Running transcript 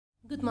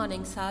Good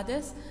morning,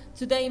 Sadis.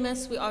 Today,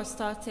 Miss, we are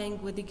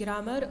starting with the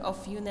grammar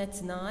of Unit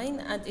 9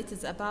 and it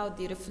is about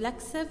the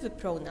reflexive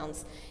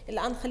pronouns.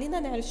 الآن خلينا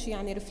نعرف شو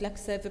يعني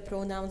reflexive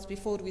pronouns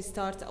before we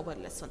start our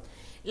lesson.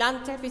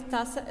 الآن بتعرفي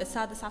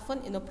السادس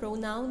إنه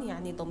pronoun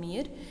يعني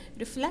ضمير.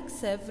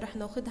 Reflexive رح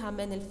ناخدها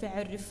من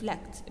الفعل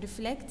reflect.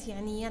 Reflect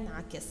يعني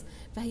ينعكس،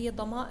 فهي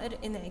ضمائر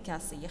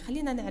انعكاسية.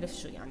 خلينا نعرف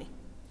شو يعني.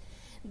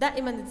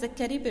 دائما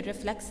تذكري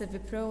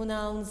بالرeflexive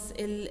pronouns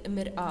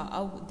المرآة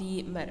أو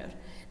the mirror.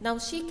 Now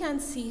she can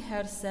see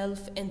herself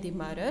in the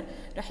mirror.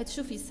 رح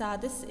تشوفي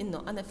سادس إنه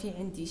أنا في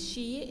عندي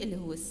she اللي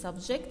هو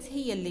subject،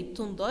 هي اللي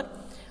بتنظر،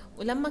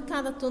 ولما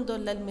كانت تنظر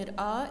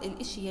للمرآة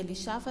الإشي اللي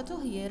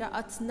شافته هي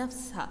رأت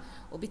نفسها،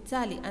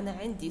 وبالتالي أنا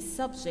عندي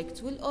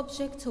subject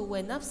والobject هو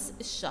نفس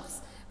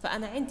الشخص،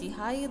 فأنا عندي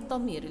هاي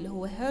الضمير اللي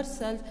هو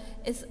herself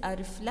is a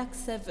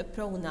reflexive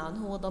pronoun،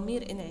 هو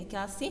ضمير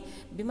انعكاسي،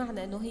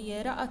 بمعنى أنه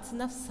هي رأت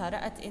نفسها،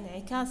 رأت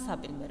انعكاسها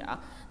بالمرآة.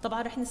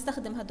 طبعا رح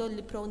نستخدم هدول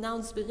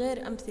البروناونز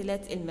بغير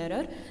أمثلة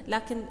الميرور،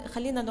 لكن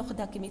خلينا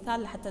ناخذها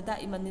كمثال لحتى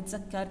دائما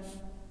نتذكر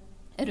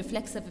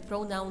reflexive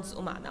pronouns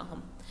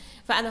ومعناهم.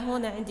 فأنا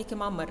هون عندي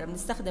كمان مرة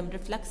بنستخدم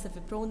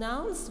reflexive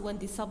pronouns when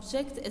the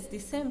subject is the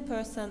same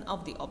person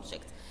of the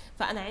object.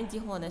 فأنا عندي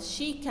هون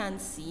she can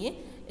see،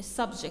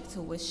 السبجكت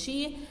هو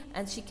she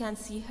and she can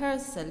see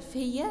herself،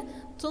 هي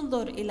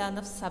تنظر إلى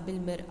نفسها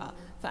بالمرآة،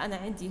 فأنا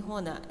عندي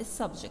هون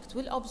السبجكت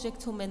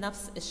والobject هم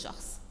نفس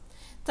الشخص.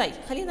 طيب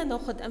خلينا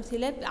ناخذ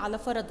أمثلة على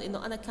فرض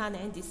إنه أنا كان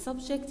عندي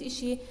subject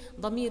إشي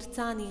ضمير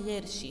تاني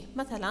غير she.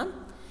 مثلا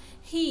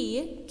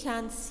he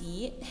can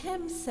see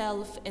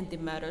himself in the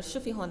mirror.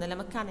 شوفي هون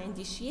لما كان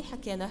عندي she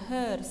حكينا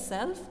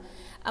herself،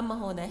 أما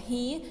هون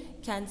he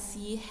can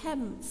see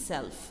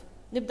himself.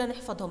 نبدأ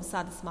نحفظهم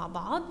سادس مع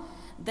بعض.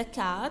 the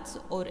cat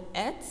or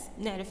it،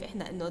 نعرف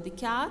إحنا إنه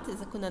the cat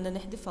إذا كنا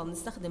نحذفها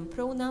ونستخدم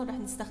pronoun رح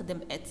نستخدم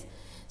it.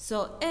 So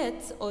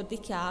it or the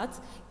cat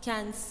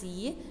can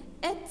see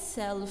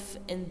itself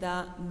in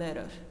the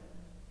mirror.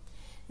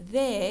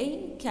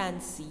 They can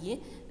see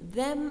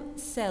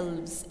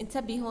themselves.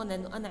 انتبهي هون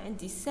انه انا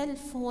عندي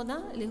self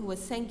هنا اللي هو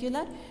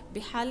singular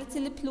بحالة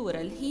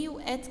البلورال، هي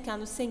و it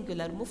كانوا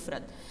singular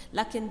مفرد،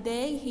 لكن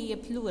they هي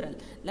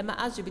plural. لما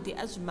اجي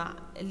بدي اجمع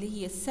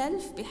اللي هي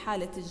self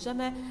بحالة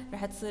الجمع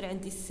رح تصير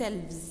عندي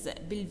selves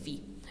بالفي،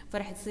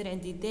 فرح تصير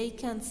عندي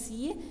they can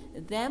see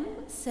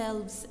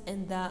themselves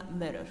in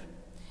the mirror.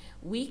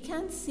 We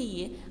can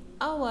see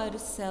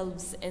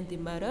ourselves in the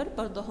mirror.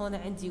 برضه هون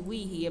عندي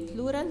we هي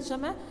plural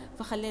جمع،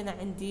 فخلينا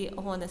عندي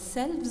هون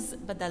selves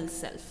بدل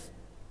self.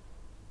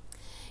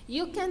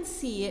 You can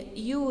see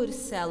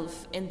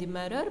yourself in the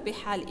mirror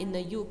بحال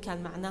إنه you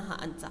كان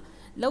معناها أنت.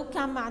 لو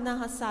كان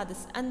معناها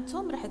سادس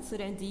أنتم رح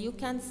تصير عندي you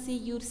can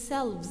see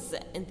yourselves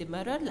in the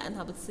mirror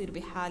لأنها بتصير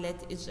بحالة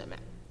الجمع.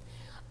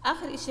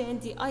 آخر إشي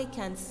عندي I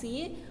can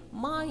see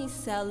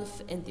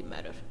myself in the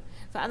mirror.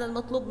 فأنا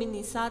المطلوب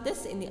مني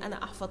سادس إني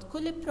أنا أحفظ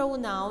كل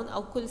pronoun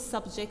أو كل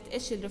subject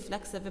إيش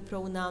الرeflexive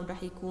pronoun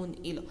رح يكون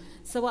إله،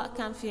 سواء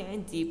كان في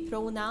عندي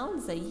pronoun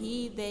زي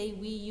he,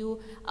 they, we,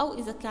 you، أو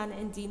إذا كان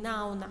عندي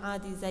noun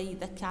عادي زي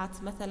the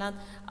cat مثلا،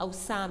 أو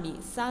سامي.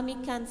 سامي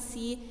can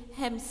see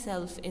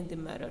himself in the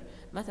mirror،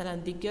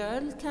 مثلا the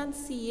girl can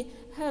see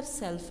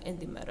herself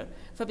in the mirror.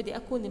 فبدي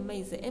أكون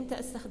مميزة إمتى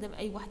أستخدم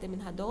أي واحدة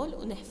من هدول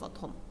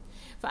ونحفظهم.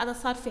 فأنا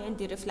صار في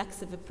عندي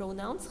reflexive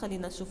pronouns،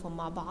 خلينا نشوفهم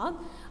مع بعض.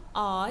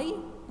 I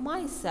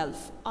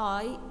myself،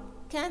 I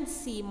can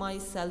see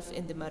myself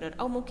in the mirror،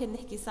 أو ممكن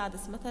نحكي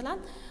سادس مثلا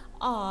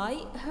I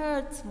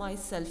hurt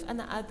myself،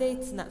 أنا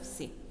أذيت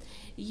نفسي.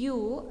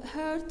 You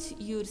hurt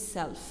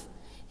yourself.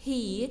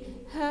 He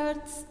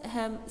hurts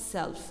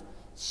himself.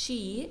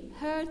 She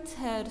hurt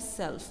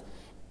herself.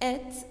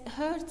 It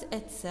hurt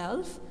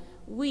itself.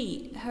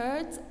 We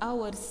hurt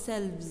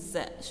ourselves.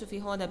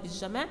 شوفي هون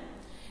بالجمع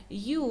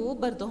يو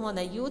برضه هون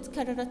يو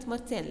تكررت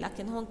مرتين،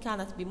 لكن هون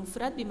كانت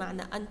بمفرد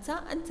بمعنى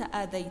أنت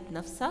آذيت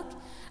نفسك،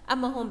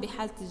 أما هون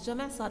بحالة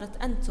الجمع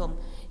صارت أنتم.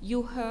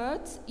 You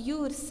hurt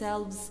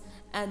yourselves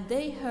and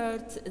they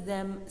hurt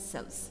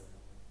themselves.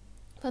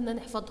 فبدنا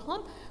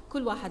نحفظهم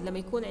كل واحد لما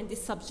يكون عندي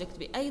subject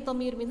بأي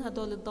ضمير من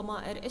هدول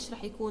الضمائر إيش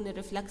رح يكون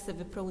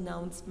reflexive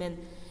pronouns من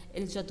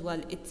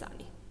الجدول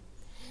الثاني.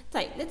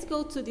 طيب let's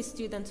go to the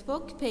student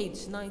book page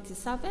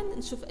 97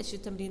 نشوف إيش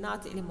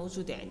التمرينات اللي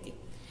موجودة عندي.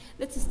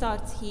 Let's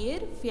start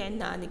here. في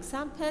عنا an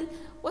example.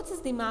 What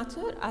is the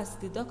matter?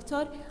 Asked the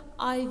doctor.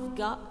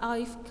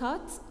 I've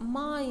cut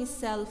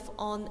myself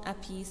on a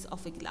piece of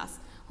glass.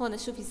 هون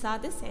شوفي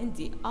سادس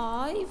عندي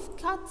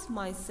I've cut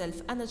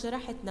myself، أنا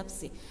جرحت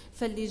نفسي،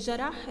 فاللي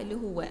جرح اللي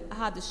هو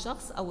هذا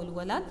الشخص أو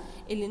الولد،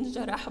 اللي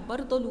انجرح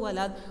برضه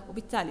الولد،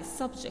 وبالتالي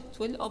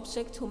subject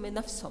والobject هم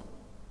نفسهم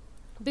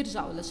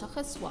بيرجعوا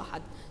لشخص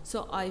واحد. So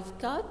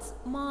I've cut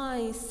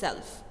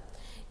myself.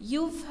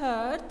 You've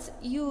hurt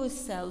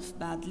yourself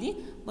badly.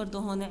 برضو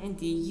هون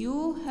عندي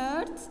you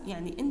hurt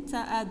يعني أنت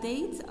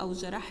آذيت أو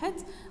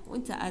جرحت،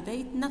 وأنت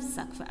آذيت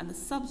نفسك، فأنا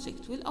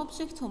السبجكت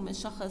والobject هم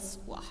شخص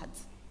واحد.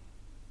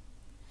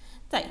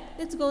 طيب,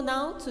 let's go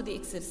now to the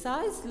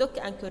exercise. Look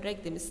and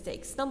correct the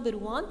mistakes. Number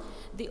 1,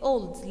 the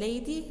old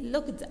lady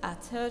looked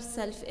at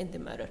herself in the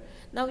mirror.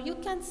 Now you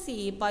can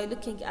see by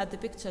looking at the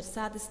picture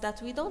Sadis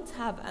that we don't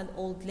have an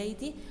old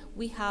lady,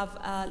 we have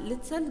a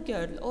little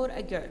girl or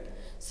a girl.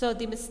 So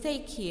the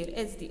mistake here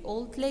is the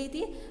old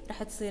lady.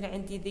 راح تصير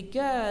عندي the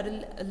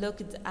girl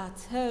looked at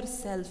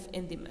herself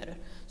in the mirror.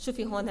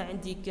 شوفي هون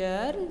عندي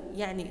girl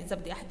يعني إذا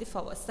بدي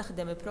أحذفها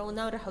وأستخدم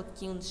pronoun راح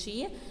تكون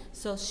she.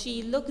 So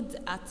she looked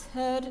at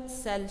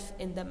herself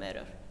in the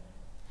mirror.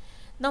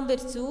 Number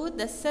 2,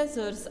 the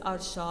scissors are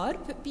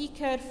sharp. Be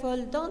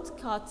careful, don't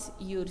cut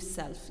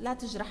yourself. لا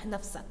تجرح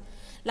نفسك.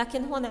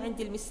 لكن هون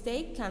عندي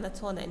المستيك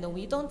كانت هون إنه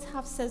we don't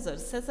have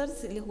scissors.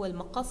 Scissors اللي هو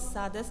المقص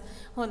سادس.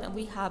 هون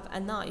we have a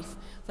knife.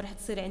 فرح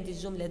تصير عندي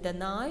الجملة the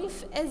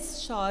knife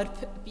is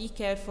sharp. Be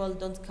careful,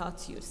 don't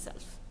cut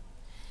yourself.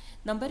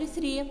 Number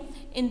 3,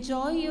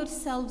 enjoy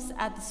yourselves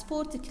at the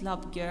sport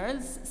club,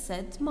 girls,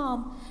 said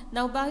mom.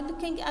 Now by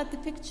looking at the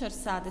picture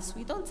Sadis,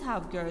 we don't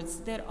have girls,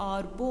 there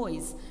are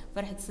boys.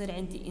 فرح تصير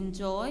عندي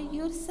enjoy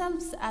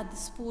yourselves at the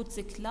sports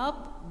club,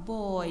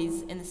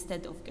 boys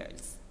instead of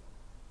girls.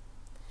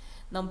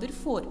 Number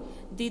 4,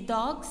 the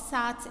dog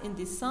sat in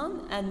the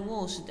sun and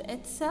washed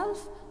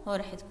itself. هون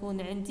رح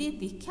تكون عندي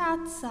the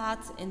cat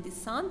sat in the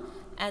sun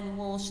and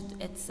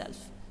washed itself.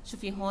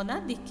 شوفي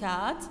هون the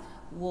cat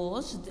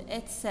washed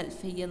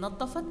itself, هي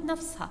نظفت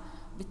نفسها.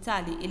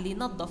 بالتالي اللي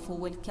نظف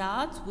هو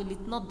الكات واللي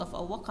تنظف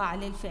أو وقع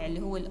عليه الفعل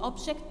اللي هو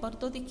الأوبجكت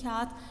برضو the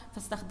cat,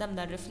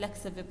 فاستخدمنا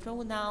reflexive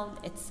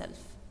pronoun itself.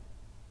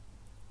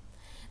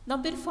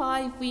 Number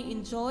 5, we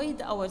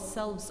enjoyed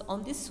ourselves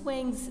on the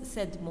swings,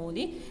 said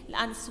Molly.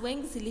 الآن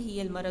swings اللي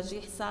هي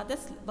المراجيح سادس,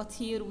 but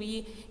here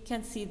we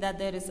can see that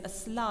there is a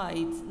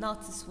slide,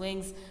 not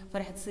swings.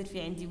 فرح تصير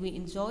في عندي we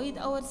enjoyed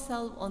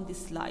ourselves on the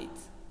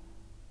slide.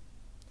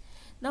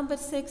 Number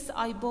 6,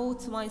 I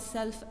bought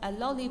myself a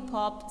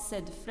lollipop,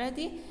 said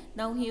Freddie.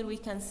 Now here we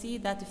can see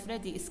that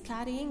Freddie is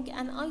carrying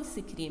an ice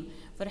cream.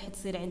 فرح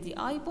تصير عندي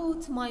I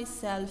bought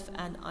myself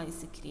an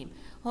ice cream.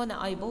 هنا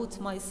I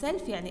bought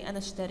myself يعني أنا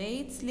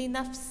اشتريت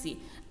لنفسي.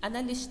 أنا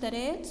اللي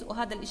اشتريت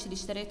وهذا الإشي اللي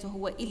اشتريته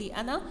هو إلي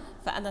أنا,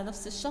 فأنا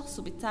نفس الشخص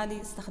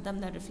وبالتالي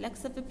استخدمنا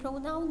reflexive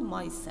pronoun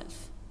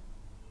myself.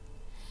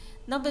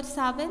 Number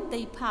 7,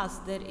 they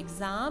passed their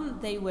exam.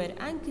 They were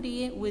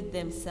angry with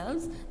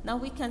themselves. Now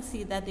we can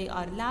see that they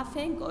are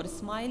laughing or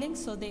smiling,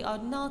 so they are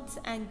not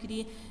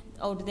angry,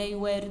 or they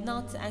were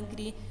not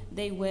angry,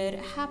 they were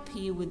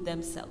happy with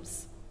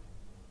themselves.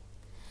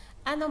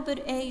 And number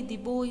 8, the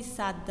boy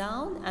sat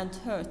down and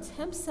hurt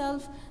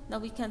himself. Now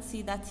we can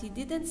see that he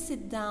didn't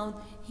sit down,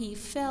 he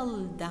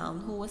fell down.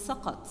 هو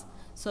سقط.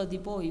 So the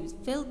boy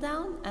fell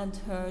down and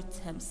hurt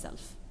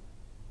himself.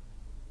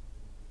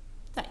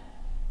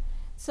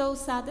 So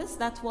Sadis,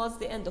 that was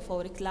the end of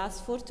our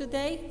class for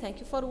today. Thank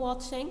you for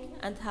watching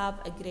and have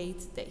a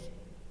great day.